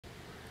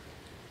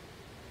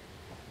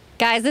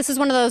Guys, this is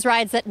one of those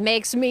rides that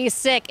makes me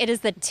sick. It is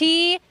the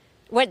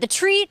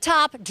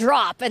treetop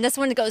drop, and this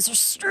one goes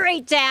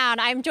straight down.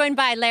 I'm joined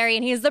by Larry,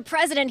 and he's the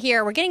president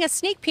here. We're getting a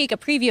sneak peek, a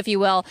preview, if you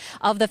will,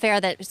 of the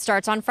fair that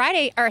starts on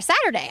Friday, or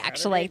Saturday,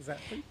 actually.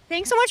 Exactly.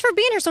 Thanks so much for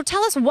being here. So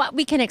tell us what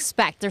we can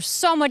expect. There's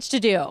so much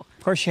to do. Of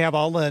course, you have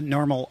all the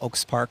normal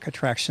Oaks Park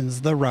attractions,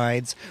 the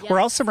rides. Yes.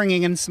 We're also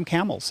bringing in some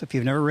camels. If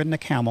you've never ridden a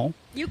camel,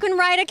 You can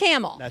ride a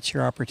camel. that's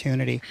your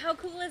opportunity. How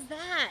cool is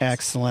that?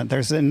 Excellent.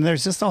 There's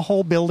just a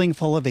whole building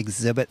full of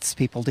exhibits.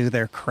 People do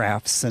their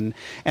crafts, and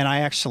I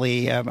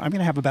actually I'm going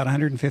to have about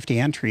 150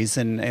 entries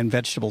in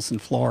vegetables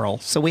and floral.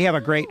 So we have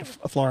a great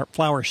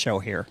flower show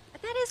here.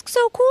 That is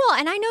so cool.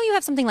 And I know you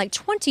have something like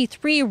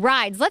 23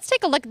 rides. Let's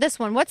take a look at this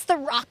one. What's the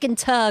Rock and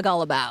Tug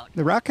all about?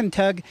 The Rock and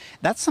Tug,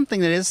 that's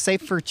something that is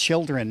safe for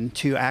children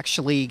to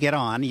actually get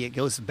on. It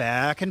goes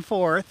back and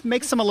forth,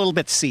 makes them a little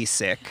bit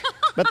seasick,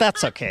 but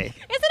that's okay. Isn't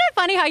it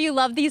funny how you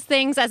love these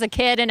things as a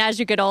kid, and as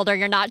you get older,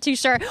 you're not too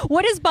sure?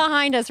 What is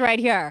behind us right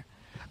here?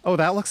 Oh,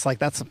 that looks like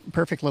that's a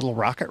perfect little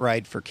rocket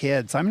ride for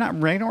kids. I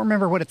don't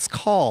remember what it's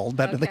called,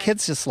 but the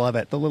kids just love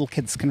it. The little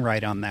kids can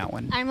ride on that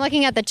one. I'm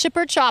looking at the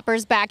Chipper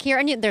Choppers back here,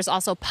 and there's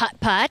also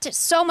Putt-Putt.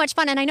 So much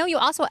fun. And I know you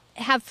also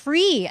have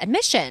free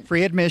admission.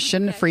 Free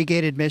admission, free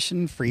gate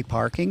admission, free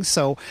parking.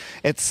 So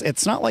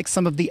it's not like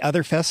some of the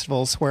other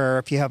festivals where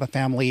if you have a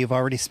family, you've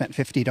already spent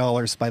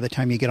 $50 by the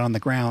time you get on the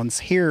grounds.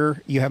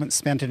 Here, you haven't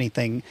spent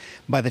anything.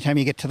 By the time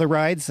you get to the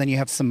rides, then you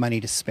have some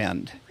money to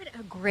spend.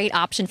 A great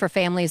option for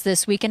families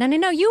this weekend. And I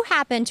know you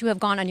happen to have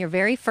gone on your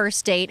very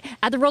first date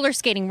at the roller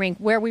skating rink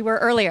where we were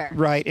earlier.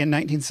 Right, in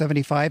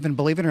 1975. And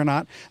believe it or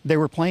not, they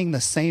were playing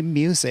the same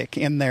music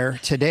in there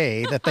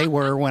today that they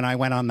were when I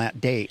went on that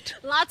date.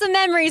 Lots of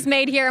memories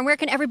made here. And where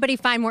can everybody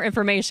find more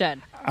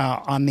information?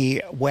 On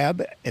the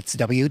web, it's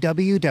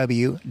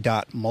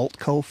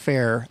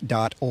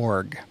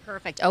www.multcofair.org.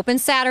 Perfect. Open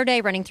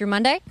Saturday, running through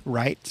Monday?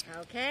 Right.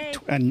 Okay.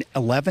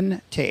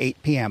 11 to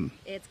 8 p.m.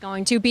 It's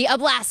going to be a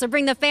blast. So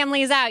bring the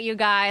families out, you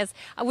guys.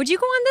 Would you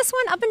go on this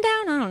one up and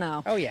down? I don't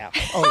know. Oh, yeah.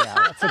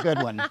 That's a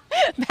good one.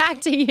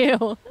 Back to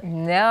you.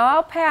 No,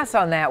 I'll pass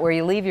on that, where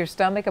you leave your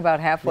stomach about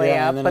halfway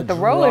Yeah, up. and then But it the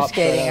roller drops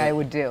skating down. I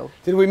would do.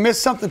 Did we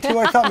miss something too?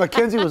 I thought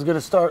Mackenzie was going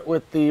to start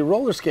with the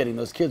roller skating.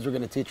 Those kids were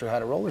going to teach her how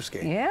to roller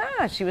skate.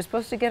 Yeah, she was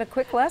supposed to get a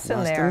quick lesson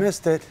Must there. have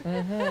missed it.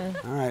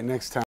 All right, next time.